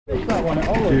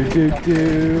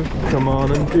Do. Come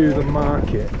on and do the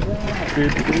market. Do.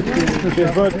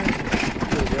 Cheers, bud.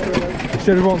 He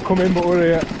said we won't come in, but we're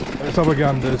here. Let's have a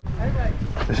gander.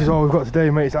 This is all we've got today,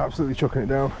 mate. It's absolutely chucking it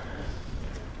down.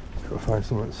 Got to find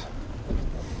something.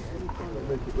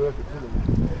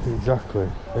 Exactly.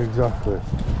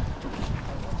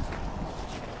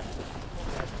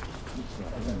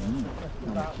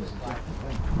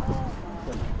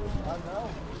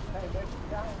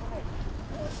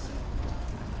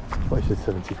 Well, he said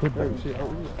 70 quid then.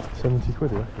 70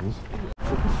 quid, he reckons.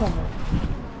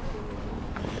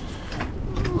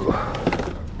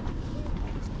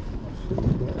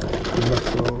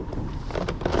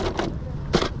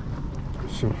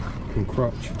 Some fucking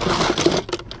crotch.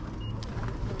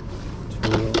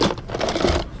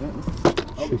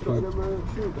 Chicken.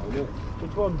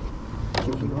 Which one?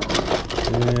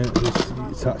 Yeah, it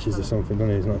attaches to something,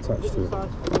 doesn't it? It's not attached to it.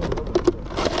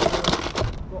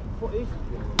 What foot is?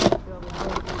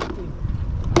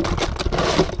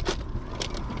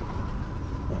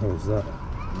 How is that?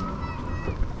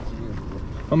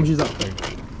 How much is that thing?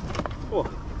 Oh,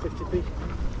 50p.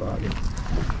 Bargain.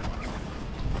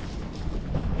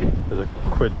 There's a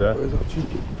quid there. Where's that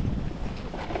chicken?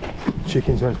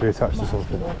 Chicken's meant to be attached to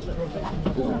something.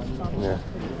 Yeah.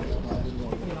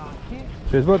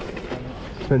 Cheers, bud.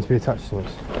 It's meant to be attached to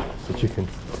something. The chicken. I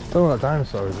don't know what that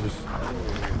dinosaur is, I just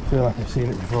feel like I've seen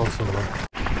it before somewhere.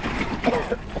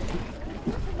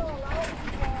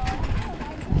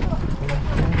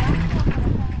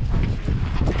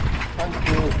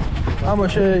 How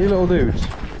much are your little dudes?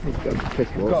 You've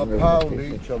got a pound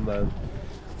each on them.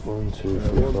 1, 2,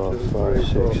 3, 4, 5,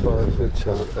 6,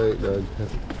 7, 8, 9, 10.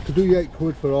 Could do 8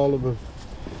 quid for all of them.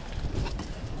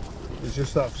 It's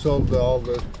just that I've sold all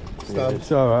the stamps. Yeah,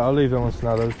 it's alright, I'll leave them on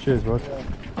now though. Cheers, bud.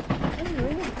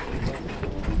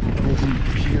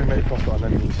 She's gonna make profit on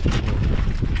them.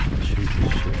 Cheap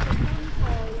as shit.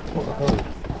 What the hell?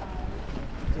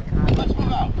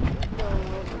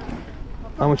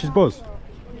 How much is Buzz?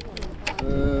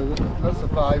 That's a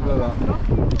fiver, that.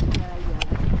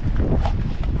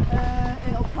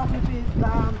 It'll probably be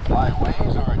down.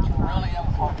 Highways are a trillium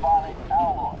carbonic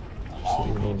alloy.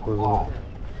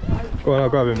 Go on, I'll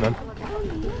grab him then.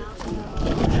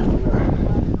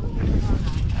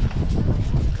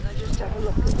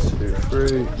 2,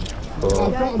 3, 4.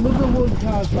 I've got another one,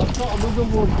 Kaz. I've got another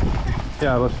one.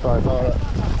 Yeah, that's fine. Alright.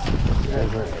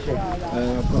 I've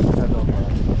got 10 on that.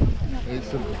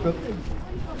 It's a bit.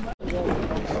 I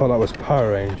thought that was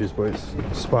Power Rangers, but it's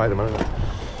Spider-Man, isn't it?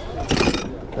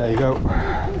 There you go.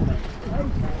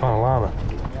 Found a llama.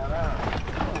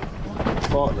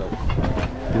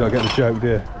 You don't get the joke, do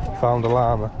you? Found a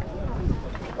llama.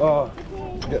 Oh,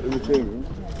 get the material.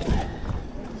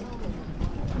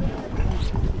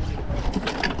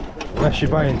 Unless you're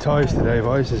buying toys today,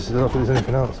 boys, I don't think there's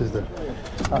anything else, is there?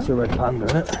 That's a red panda,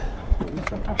 isn't it?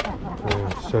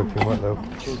 Soaking wet though.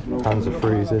 Hands are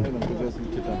freezing.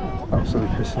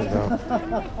 Absolutely pissing it down.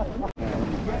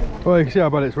 Well, you can see how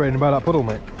bad it's raining by that puddle,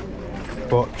 mate.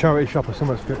 But charity shop or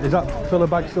something. Is that filler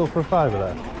bag still for a fiver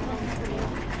there?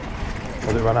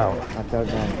 Has it run out? I don't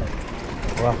know.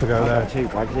 We'll have to go there. 2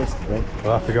 bags yesterday.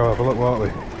 We'll have to go have a look, won't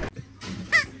we?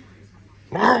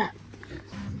 That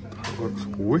looks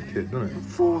wicked, doesn't it?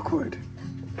 4 quid.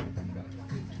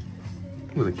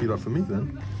 Well, they keep that for me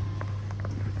then.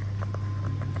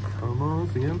 Come on,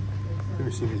 again.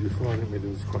 We've seen these before, didn't we? It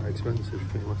was quite expensive, I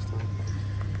think, last time.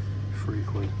 3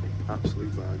 quid.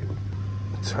 Absolute bargain.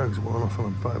 The tag's worn off on a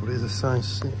bike, but it is a size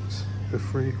 6 for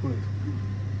 3 quid.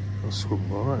 That's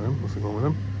squibble alright then, nothing wrong with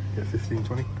them. Get 15,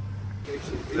 20.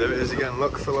 There it is again,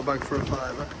 look, fill a bag for a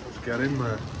fiver. Let's get in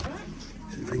there.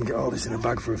 See if we can get all this in a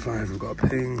bag for a fiver. We've got a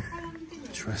ping, a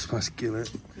trespass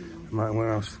gillet, a Mighty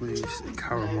Warehouse fleece, a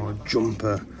caramel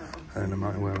jumper, and a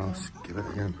Mighty Warehouse gillet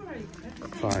again.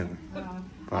 Fiver.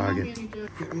 Bargain.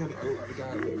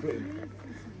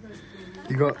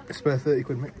 You got a spare 30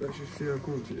 quid, mate? Let's just see how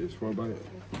good it is before I buy it.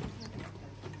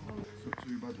 It's not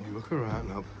too bad. You look alright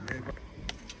now.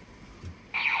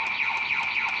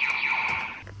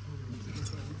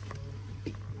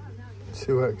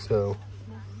 2XL.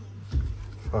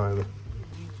 Fiver.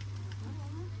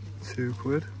 2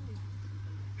 quid.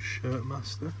 Shirt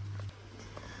master.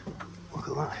 Look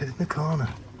at that hid in the corner.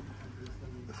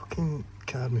 The fucking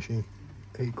card machine.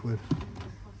 8 quid.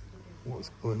 What's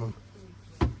going on?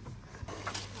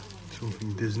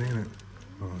 Something Disney in it.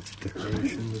 Oh, it's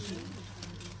decorations.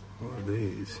 What are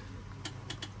these?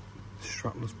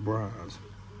 Strapless bras.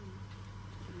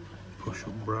 Push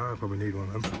up bra, probably need one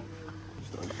of them.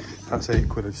 That's 8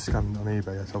 quid I just scanned on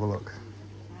eBay, let's have a look.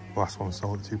 Last one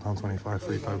sold at £2.25,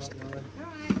 free post.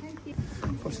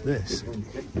 What's this?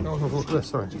 Oh, look at this,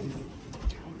 sorry.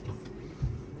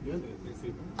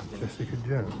 Jessica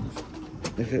Jones.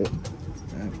 Look at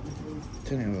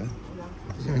turn it over.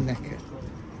 Is it a necker?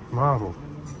 Marvel.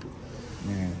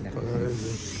 Yeah, necker.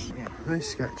 Are they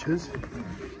sketches?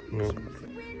 No.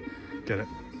 Get it?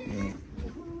 Yeah.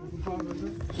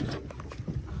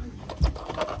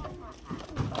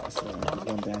 That's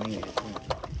one down here.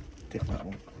 Different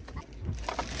one.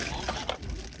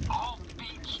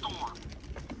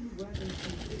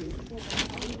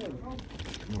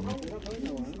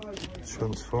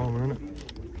 Transformer, innit?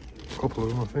 A couple of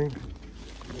them, I think.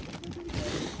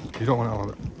 You don't want to have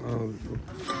it. Oh,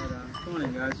 Come on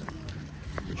in, guys.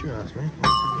 what you ask me?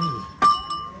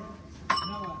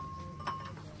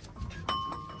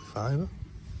 Fiver?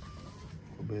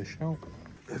 Will be a shout.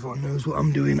 Everyone knows what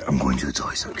I'm doing. I'm going to the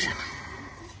toy section.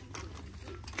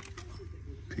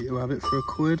 Peter Rabbit for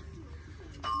 £1.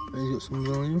 He's got some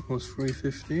value. What's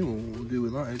 $3.50? What we'll do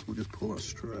with that is we'll just pull that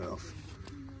straight off.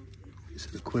 You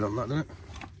said £1 on that, didn't it?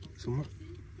 Somewhere.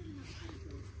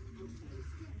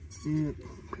 Yeah,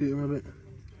 Peter Rabbit.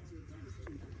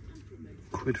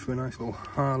 £1 for a nice little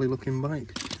Harley looking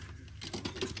bike.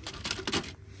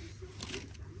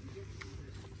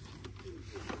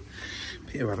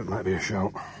 Peter Rabbit might be a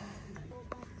shout.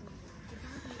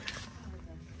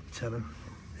 Tell him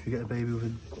if you get a baby with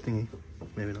a thingy,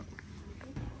 maybe not.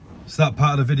 So that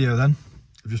part of the video then,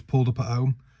 I've just pulled up at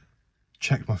home,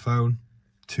 checked my phone,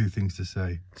 2 things to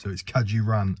say. So it's Kaju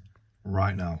rant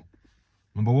right now.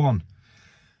 Number 1,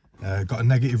 got a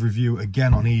negative review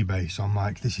again on eBay. So I'm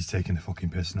like, this is taking the fucking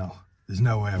piss now. There's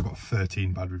no way I've got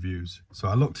 13 bad reviews. So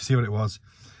I looked to see what it was.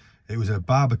 It was a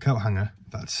barber coat hanger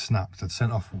that had snapped. I'd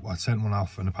sent one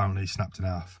off and apparently it snapped in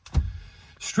half.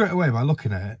 Straight away by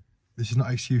looking at it, this is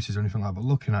not excuses or anything like that, but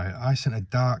looking at it, I sent a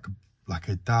dark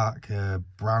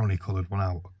brownie coloured one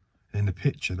out. In the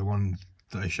picture, the one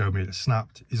that they showed me that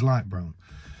snapped is light brown.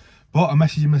 But I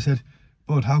messaged him and said,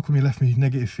 Bud, how come you left me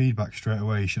negative feedback straight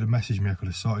away? You should have messaged me. I could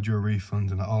have sorted you a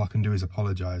refund, and all I can do is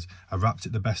apologise. I wrapped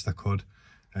it the best I could,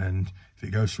 and if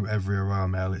it goes through every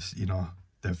around mail, it's, you know,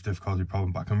 they've caused you a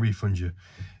problem, but I can refund you.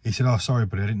 He said, oh, sorry,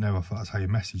 buddy, I didn't know. I thought that's how you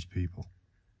message people.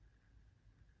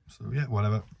 So, yeah,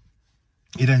 whatever.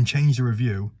 He then changed the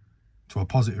review to a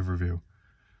positive review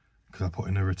because I put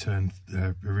in a return,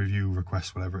 a review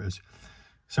request, whatever it is.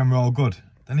 So we're all good.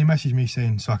 Then he messaged me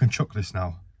saying, so I can chuck this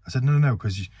now. I said, no,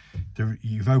 because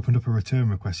you've opened up a return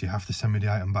request. You have to send me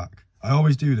the item back. I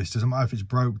always do this. Doesn't matter if it's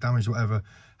broke, damaged, whatever,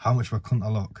 how much of a cunt I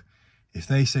look. If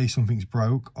they say something's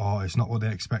broke or it's not what they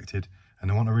expected and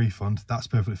they want a refund, that's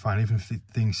perfectly fine. Even if the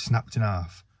thing's snapped in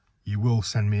half, you will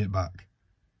send me it back.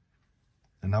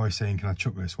 And now he's saying, can I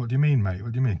chuck this? What do you mean, mate?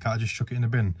 What do you mean? Can't I just chuck it in the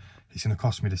bin? It's going to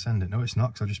cost me to send it. No, it's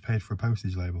not, because I've just paid for a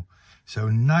postage label. So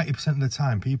 90% of the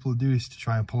time, people do this to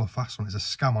try and pull a fast one. It's a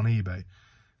scam on eBay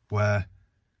where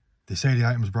they say the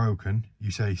item's broken.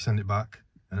 You say, send it back.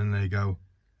 And then they go,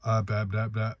 can't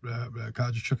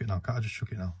I just chuck it now? Can't I just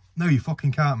chuck it now? No, you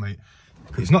fucking can't, mate.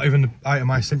 It's not even the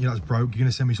item I sent you that's broke. You're going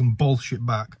to send me some bullshit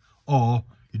back, or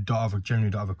you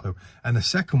genuinely don't have a clue. And the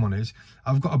second one is,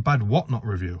 I've got a bad whatnot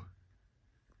review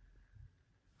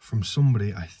from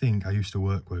somebody I think I used to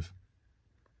work with.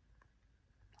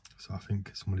 So I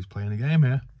think somebody's playing a game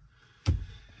here.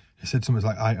 He said something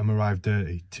like, item arrived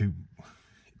dirty.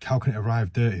 How can it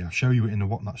arrive dirty? I'll show you it in the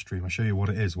whatnot stream. I'll show you what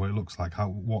it is, what it looks like,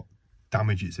 what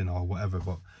damage it's in or whatever,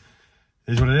 but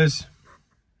it is what it is.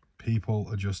 People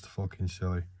are just fucking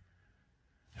silly.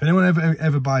 If anyone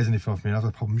ever buys anything off me and has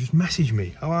a problem, just message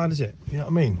me. How hard is it? You know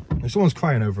what I mean? If someone's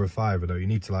crying over a £5 though, you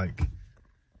need to, like,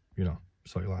 you know,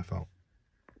 sort your life out.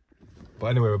 But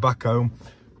anyway, we're back home.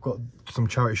 We've got some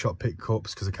charity shop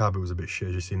pickups because the Carboot was a bit shit,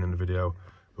 as you've seen in the video.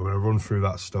 We're going to run through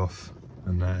that stuff.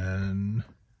 And then,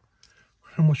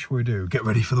 how much should we do? Get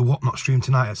ready for the whatnot stream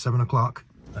tonight at 7 o'clock.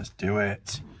 Let's do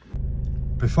it.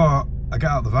 Before I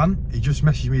get out of the van, he just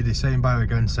messaged me the same bio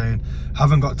again saying,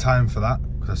 haven't got time for that.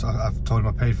 Because I've told him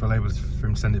I paid for a label for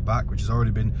him to send it back, which has already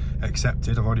been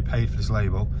accepted. I've already paid for this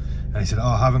label. And he said, oh,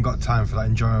 I haven't got time for that.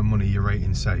 Enjoy my money, your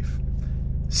rating's safe.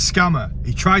 Scammer.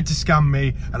 He tried to scam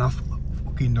me and I've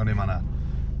fucking done him, Anna.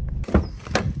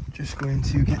 Just going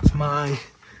to get my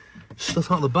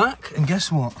stuff out of the back, and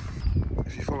guess what?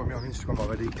 If you follow me on Instagram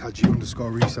already,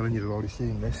 Kaju_reselling, you've already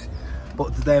seen this.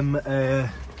 But them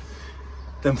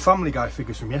Family Guy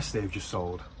figures from yesterday have just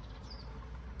sold.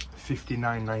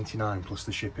 $59.99 plus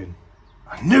the shipping.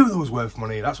 I knew they was worth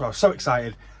money. That's why I was so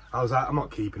excited. I was like, I'm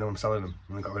not keeping them, I'm selling them.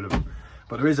 And I got rid of them.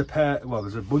 But there is a pair, well,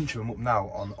 there's a bunch of them up now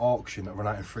on auction that run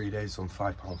out in 3 days on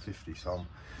 £5.50. So I'm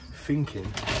thinking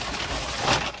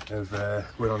of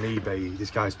going on eBay, this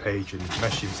guy's page, and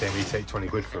message him saying we take 20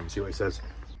 quid for them, see what he says.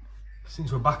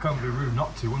 Since we're back home, it'd be rude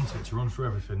not to, wouldn't it, to run through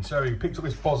everything. So he picked up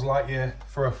this Buzz Lightyear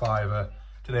for a £5.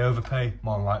 Did I overpay?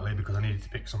 More than likely, because I needed to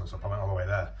pick something up. I went all the way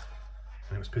there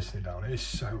and it was pissing it down. It is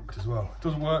soaked as well. It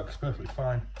doesn't work, it's perfectly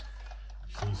fine.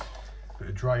 Just needs a bit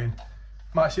of drying.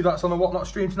 Might see that's on the Whatnot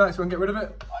stream tonight, so we can get rid of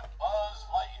it. Buzz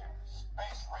Lightyear,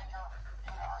 Space Ranger,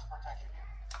 Universe Protection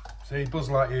Unit. See, Buzz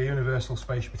Lightyear, Universal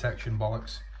Space Protection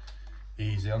bollocks.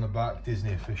 Easy on the back,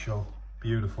 Disney official.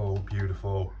 Beautiful,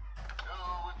 beautiful. To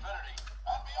infinity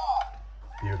and beyond.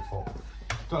 Beautiful.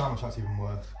 Don't know how much that's even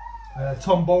worth.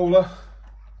 Tom Bowler,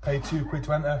 paid £2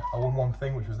 to enter. I won one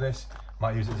thing, which was this.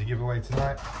 Might use it as a giveaway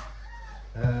tonight.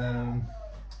 You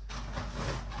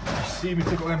see me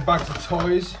pick up them bags of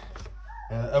toys.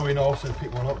 Owen also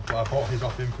picked one up, but I bought his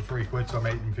off him for £3, so I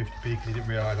made him 50p because he didn't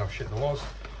realise how shit there was.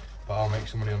 But I'll make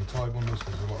some money on the toy bundles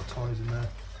because there's a lot of toys in there.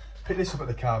 Picked this up at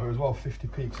the Carboot as well,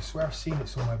 50p, because I swear I've seen it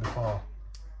somewhere before.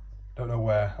 Don't know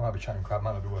where. I might be chatting crap,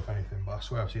 might not be worth anything, but I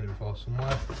swear I've seen it before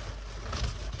somewhere.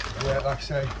 Yeah, like I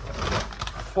say,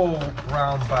 full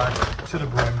brown bag to the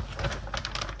brim.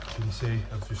 As you can see,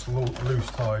 of just loose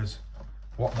toys.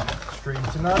 Whatnot stream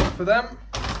tonight for them.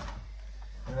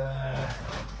 The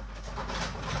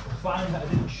find that I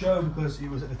didn't show because it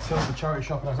was at the till of the charity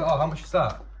shop, and I was like, oh, how much is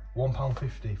that?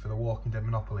 £1.50 for the Walking Dead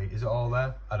Monopoly. Is it all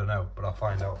there? I don't know, but I'll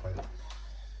find out for you.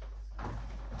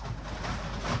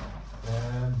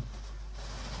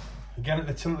 Again, at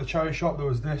the till of the charity shop, there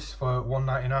was this for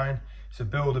 £1.99. It's a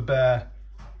Build-A-Bear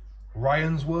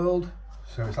Ryan's World.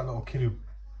 So it's that little kid who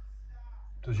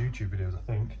does YouTube videos, I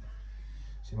think.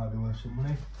 So it might be worth some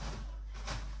money.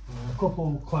 A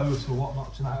couple clothes for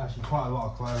Whatnot tonight, actually quite a lot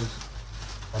of clothes.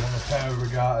 And then a pair of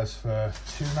regattas for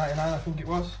 £2.99, I think it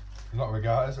was. Not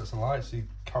regattas, that's a lie, it's the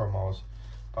caramels.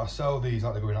 But I sell these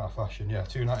like they're going out of fashion. Yeah,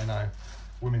 £2.99,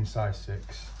 women's size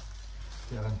 6.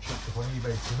 Yeah, then chucked up on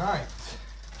eBay tonight.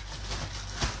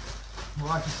 Well,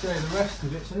 like I say, the rest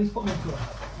of it, so he's put me into a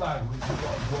bag with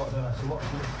what I so what's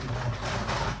this?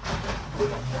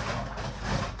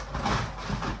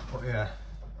 But yeah,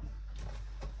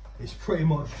 it's pretty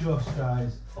much just,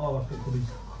 guys, all I picked up is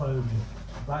clothing.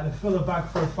 Like the filler bag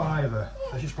for a £5.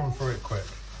 Let's just run through it quick.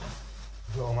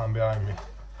 There's a little man behind me.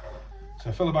 So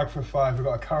a filler bag for a £5. We've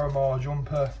got a Caramel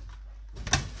jumper.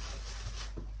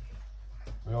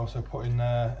 We also put in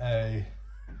there a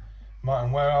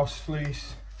Martin Warehouse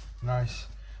fleece. Nice,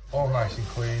 all nice and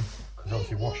clean, because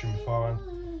obviously washing beforehand.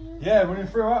 Yeah, running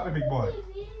through, aren't we, big boy?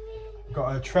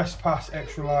 Got a Trespass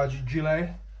extra large gilet.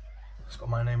 It's got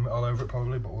my name all over it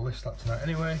probably, but we'll list that tonight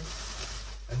anyway.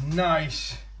 A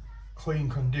nice, clean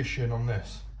condition on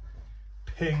this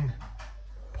ping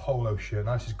polo shirt.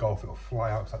 Nice as golf, it'll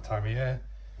fly out that time of year.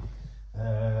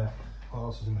 What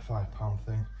else is in the £5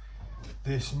 thing?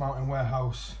 This Mountain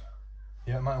Warehouse,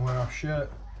 yeah, Mountain Warehouse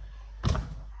shirt.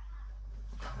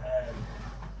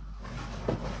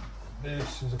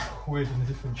 This is £1 in a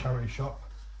different charity shop.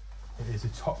 It is a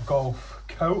Top Golf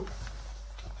coat.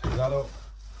 Pick that up.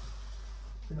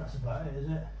 I think that's about it,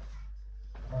 is it?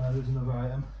 Oh no, there's another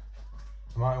item.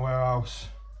 Mountain Warehouse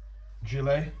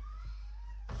gilet.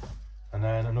 And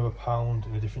then another £1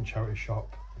 in a different charity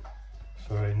shop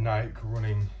for a Nike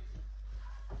running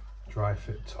dry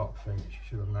fit top thing. You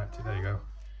should have Nike. There you go.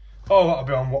 Oh, that'll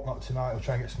be on Whatnot tonight. I'll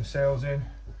try and get some sales in.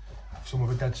 Some of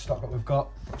the dead stock that we've got.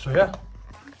 So yeah.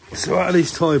 So out of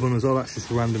these toy bundles, all that's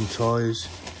just random toys.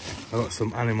 I've got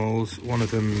some animals. One of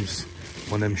them's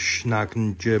one of them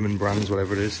Schnag German brands,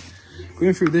 whatever it is.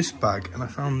 Going through this bag and I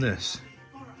found this.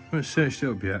 I haven't searched it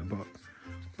up yet, but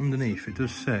underneath it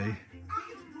does say,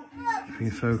 if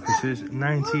you focuses,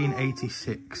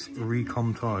 1986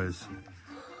 Recom toys.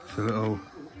 It's a little,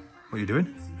 what are you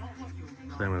doing?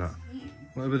 Playing with that.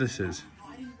 Whatever this is.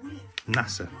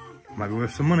 NASA. Might be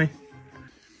worth some money.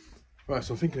 Right,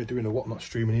 so I'm thinking of doing a Whatnot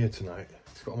stream in here tonight.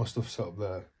 It's got all my stuff set up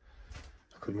there.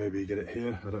 I could maybe get it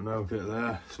here, I don't know, get it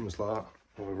there, something like that.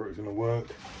 Whether it's gonna work.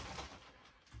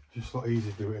 Just a lot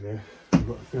easier to do it in here. We've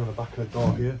got the thing on the back of the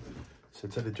door here. So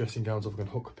take the dressing gowns off, I can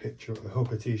hook a picture,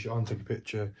 hook a t-shirt on, take a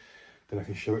picture. Then I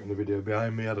can show it in the video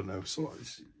behind me, I don't know. So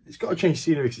it's got to change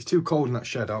scenery because it's too cold in that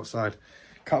shed outside.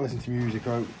 Can't listen to music,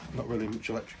 not really much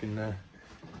electric in there.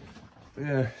 But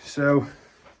yeah, so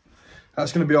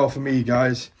that's going to be all for me,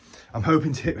 guys. I'm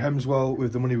hoping to hit Hemswell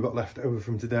with the money we've got left over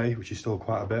from today, which is still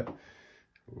quite a bit.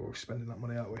 We're spending that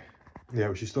money, aren't we? Yeah,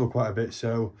 which is still quite a bit.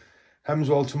 So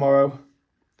Hemswell tomorrow,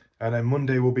 and then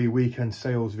Monday will be weekend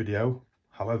sales video.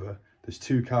 However, there's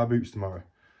 2 car boots tomorrow.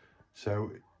 So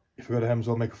if I go to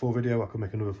Hemswell, make a full video, I could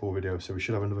make another full video. So we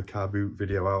should have another car boot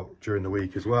video out during the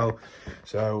week as well.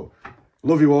 So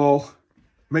love you all.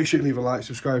 Make sure you leave a like,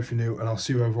 subscribe if you're new, and I'll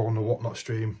see you over on the Whatnot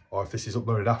stream, or if this is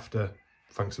uploaded after.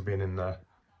 Thanks for being in there.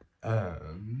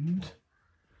 and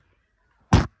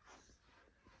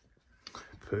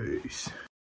peace.